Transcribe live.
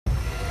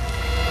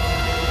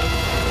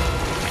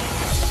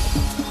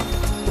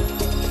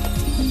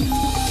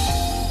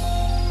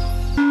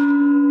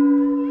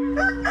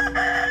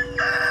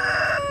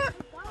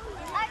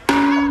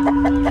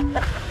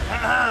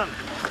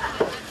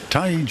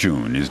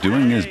Jun is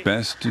doing his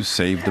best to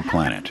save the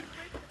planet,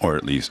 or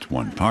at least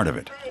one part of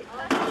it.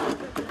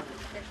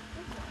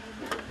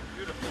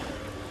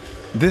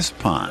 This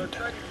pond.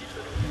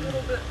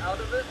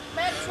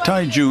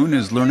 Jun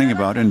is learning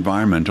about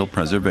environmental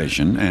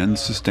preservation and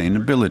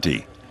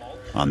sustainability.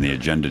 On the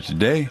agenda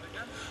today,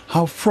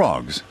 how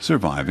frogs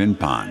survive in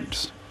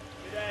ponds.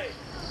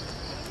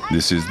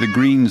 This is the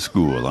Green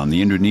School on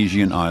the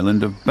Indonesian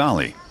island of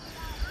Bali.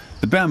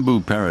 The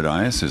bamboo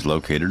paradise is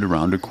located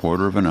around a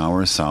quarter of an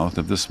hour south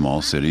of the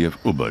small city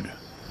of Ubud.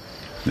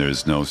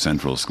 There's no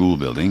central school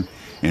building.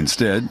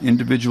 Instead,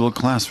 individual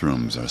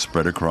classrooms are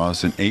spread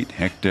across an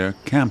 8-hectare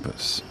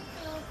campus.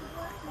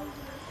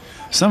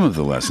 Some of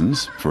the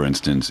lessons, for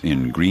instance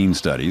in green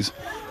studies,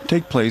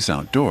 take place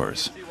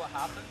outdoors.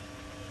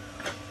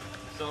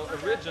 So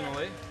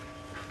originally,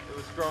 it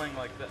was growing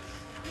like this.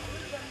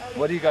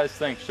 What do you guys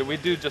think? Should we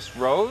do just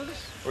rows,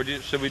 or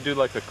should we do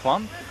like a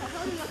clump?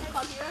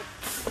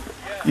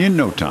 In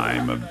no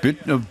time, a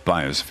bit of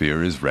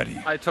biosphere is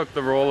ready. I took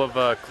the role of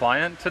a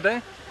client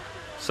today.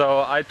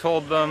 So I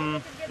told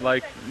them,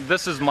 like,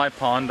 this is my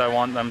pond, I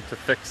want them to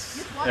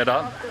fix it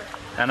up.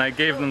 And I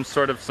gave them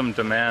sort of some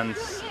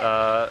demands.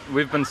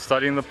 We've been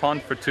studying the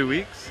pond for 2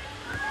 weeks,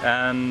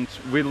 and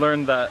we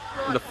learned that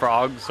the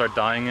frogs are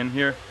dying in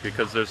here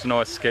because there's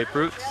no escape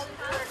routes.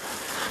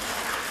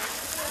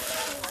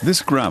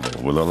 This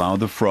gravel will allow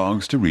the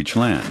frogs to reach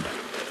land.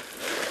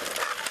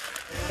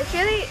 It's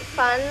really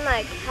fun,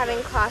 like, having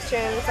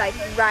classrooms, like,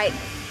 right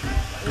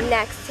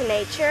next to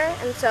nature,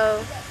 and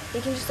so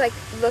you can just, like,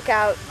 look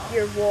out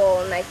your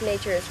wall and, like,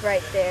 nature is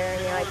right there,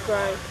 and you're, like,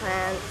 growing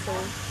plants.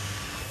 And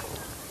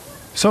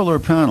Solar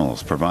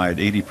panels provide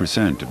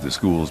 80% of the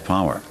school's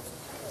power.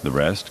 The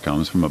rest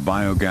comes from a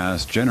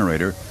biogas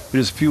generator that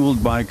is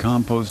fueled by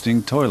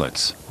composting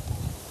toilets.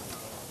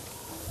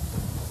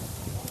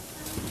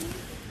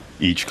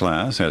 Each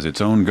class has its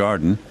own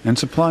garden and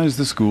supplies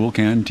the school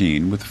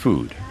canteen with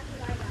food.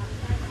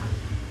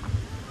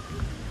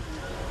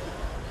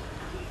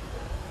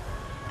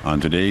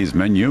 On today's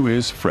menu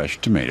is fresh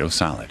tomato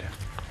salad.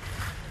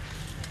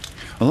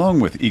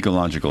 Along with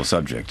ecological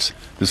subjects,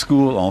 the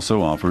school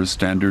also offers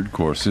standard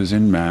courses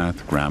in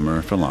math,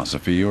 grammar,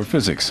 philosophy, or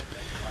physics.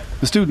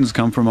 The students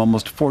come from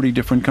almost 40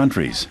 different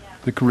countries.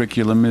 The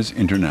curriculum is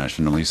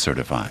internationally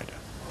certified.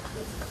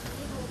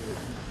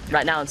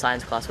 Right now in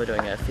science class we're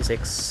doing a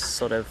physics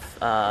sort of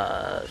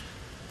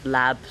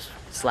lab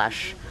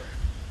slash,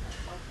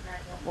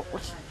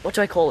 what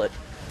do I call it?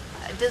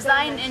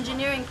 Design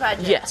engineering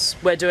project. Yes,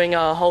 we're doing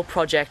a whole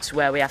project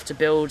where we have to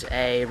build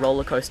a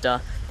roller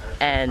coaster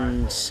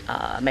and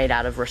made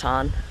out of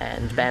rattan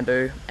and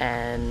bamboo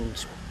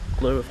and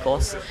glue, of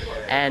course,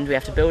 and we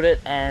have to build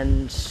it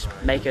and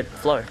make it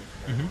flow.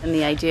 And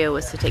the idea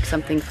was to take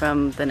something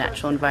from the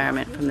natural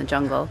environment, from the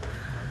jungle,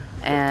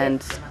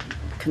 and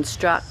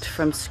construct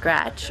from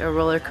scratch a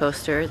roller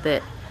coaster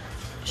that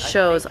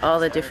shows all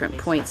the different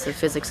points of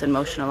physics and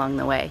motion along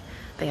the way.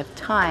 They have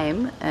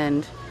time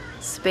and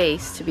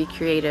space to be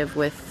creative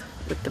with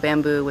the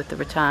bamboo, with the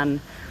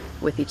rattan,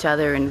 with each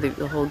other, and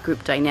the whole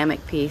group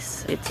dynamic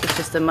piece. It's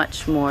just a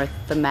much more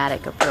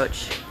thematic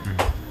approach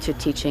to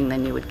teaching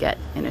than you would get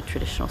in a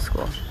traditional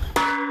school.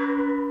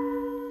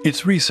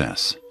 It's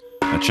recess,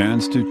 a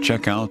chance to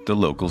check out the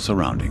local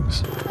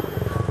surroundings.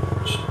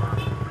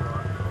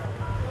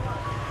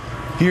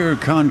 Here,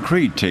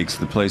 concrete takes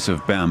the place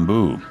of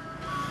bamboo.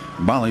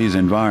 Bali's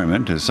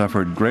environment has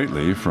suffered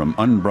greatly from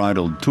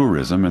unbridled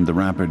tourism and the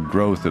rapid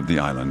growth of the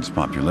island's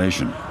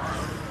population.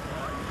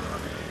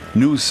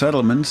 New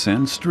settlements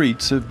and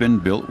streets have been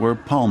built where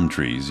palm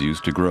trees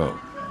used to grow.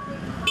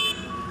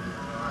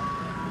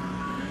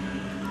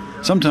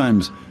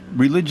 Sometimes,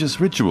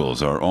 religious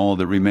rituals are all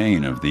that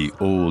remain of the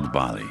old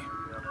Bali.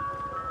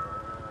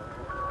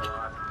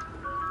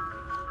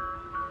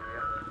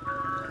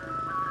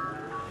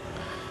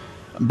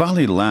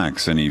 Bali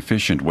lacks an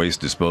efficient waste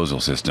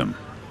disposal system.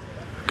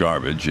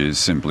 Garbage is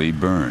simply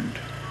burned.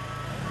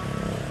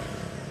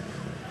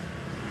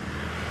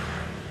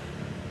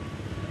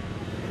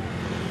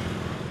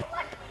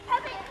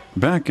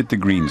 Back at the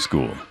Green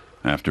School,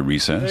 after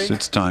recess,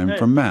 it's time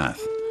for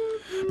math.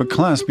 But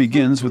class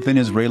begins with an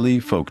Israeli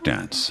folk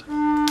dance.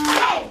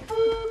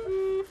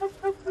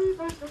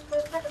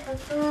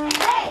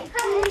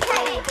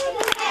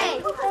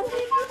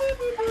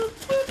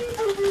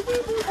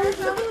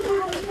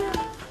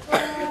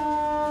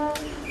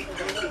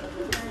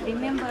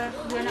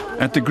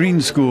 At the Green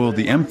School,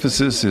 the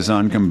emphasis is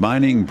on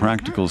combining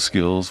practical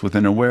skills with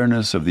an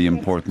awareness of the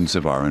importance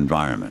of our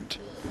environment.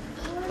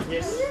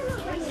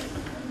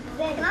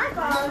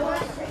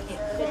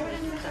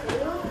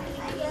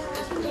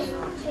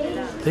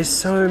 There's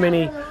so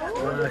many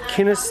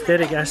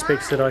kinesthetic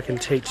aspects that I can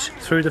teach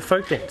through the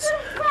folk dance.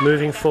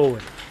 Moving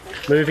forward,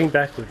 moving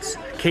backwards,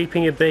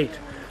 keeping a beat,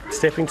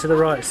 stepping to the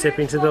right,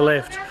 stepping to the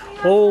left.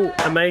 All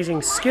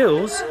amazing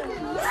skills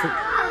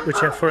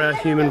which are for our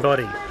human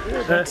body.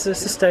 It's a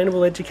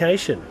sustainable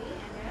education.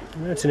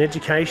 It's an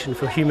education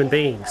for human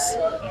beings,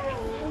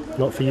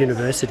 not for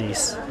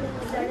universities.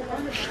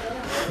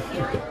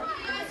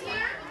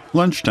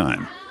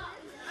 Lunchtime.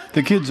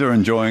 The kids are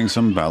enjoying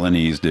some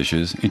Balinese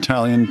dishes,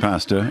 Italian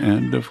pasta,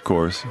 and, of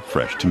course,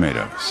 fresh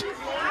tomatoes.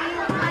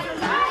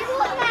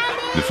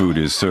 The food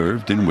is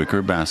served in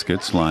wicker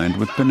baskets lined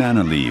with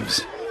banana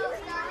leaves.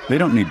 They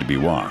don't need to be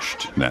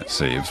washed. That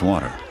saves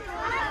water.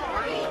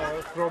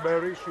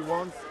 Strawberry she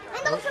wants.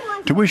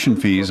 Tuition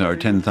fees are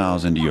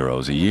 10,000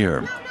 euros a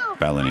year.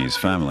 Balinese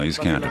families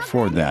can't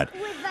afford that,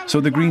 so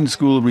the Green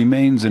School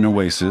remains an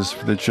oasis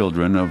for the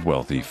children of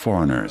wealthy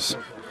foreigners.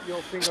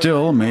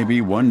 Still,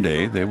 maybe one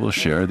day they will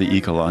share the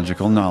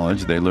ecological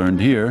knowledge they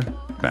learned here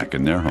back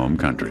in their home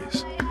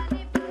countries.